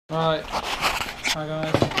Right. Hi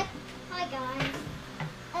guys. Hi guys.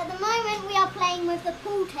 At the moment we are playing with the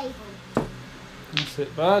pool table. That's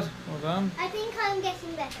it, bud. Well done. I think I'm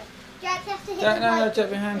getting better. Jack has to hit Jack, the no, right Jack,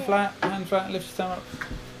 your hand bit. flat. Hand flat. Lift your thumb up.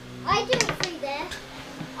 I do it through there.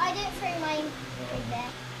 I do it through my through there.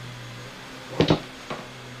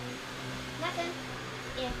 Nothing.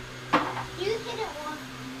 Yeah. You hit it one.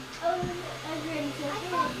 Over into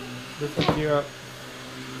here. Lift up you up.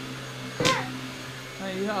 No,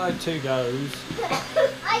 you're not allowed 2 goes.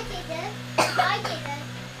 I didn't. I didn't.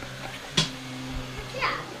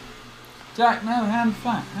 Jack. Jack, no, hand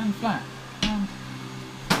flat. Hand flat. Hand.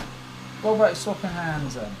 What about swapping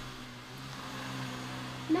hands then?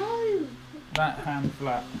 No. That hand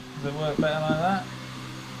flat. Does it work better like that?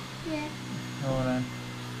 Yeah. Go on then.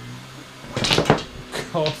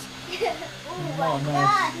 God. Oh What a my mess.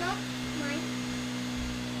 God, not mine.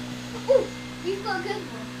 Ooh, you've got a good one.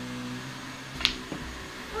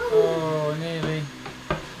 Oh, nearly.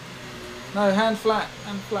 No, hand flat.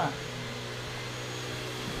 Hand flat.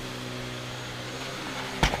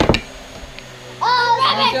 Oh,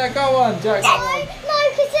 Oh, Jack, go on, Jack. Go on. no,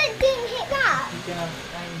 because it didn't hit that. You can have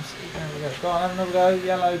aims. You can have a go. Go on, have another go.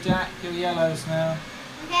 Yellow, Jack. You're yellows now.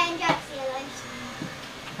 Okay, and Jack's yellows.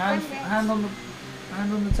 Hand on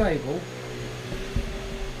the table.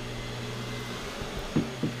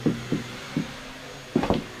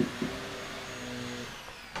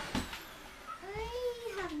 I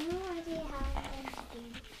have no idea how I'm going to do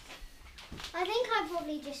this. I think I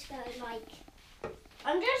probably just go like...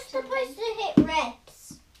 I'm just supposed to hit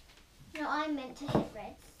reds. No, I'm meant to hit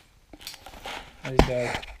reds. There you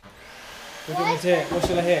go. What do you want me to hit? What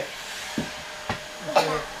should I hit?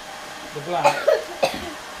 The black.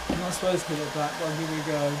 I'm not supposed to hit the black, but I'll give you a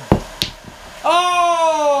go.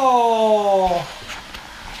 Oh!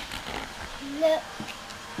 Look.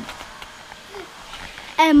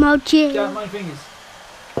 Emoji. Jack, my fingers.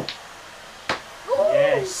 Ooh,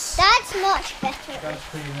 Yes. that's much better. That's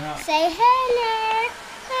cleaning up. Say hello.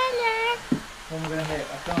 Hello. What am I going to hit? I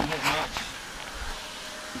can't hit much.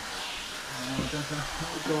 No, I don't know.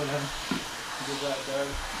 Go on then. Give that a go.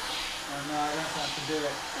 Oh no, I don't have to do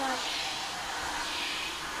it. No.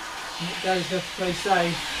 It goes to play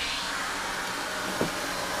safe.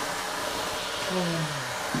 Oh.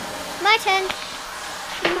 My turn.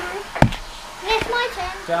 Yes, my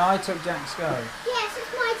turn. So I took Jack's go. Yes,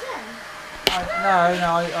 it's my turn. I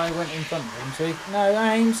went in front of him. See? No,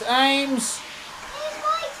 Ames. It's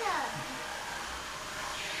my turn.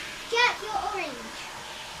 Jack, you're orange.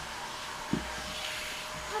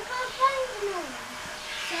 I can't find an orange.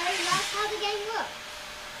 So that's how the game works.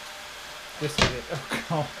 This is it. Oh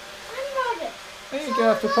God. I'm Robert. There you go.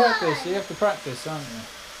 Have to practice. You have to practice, aren't you?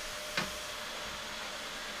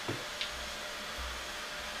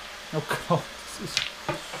 Oh God. This is...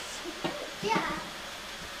 Yeah.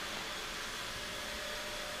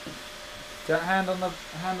 Jack, hand on the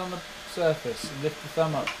surface and lift the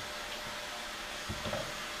thumb up.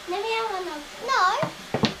 Let me have one. No.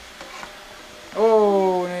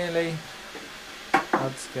 Oh, nearly.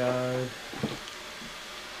 Let's go.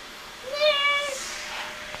 No.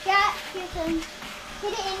 Jack, you can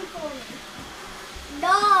hit it in for me.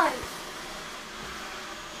 No.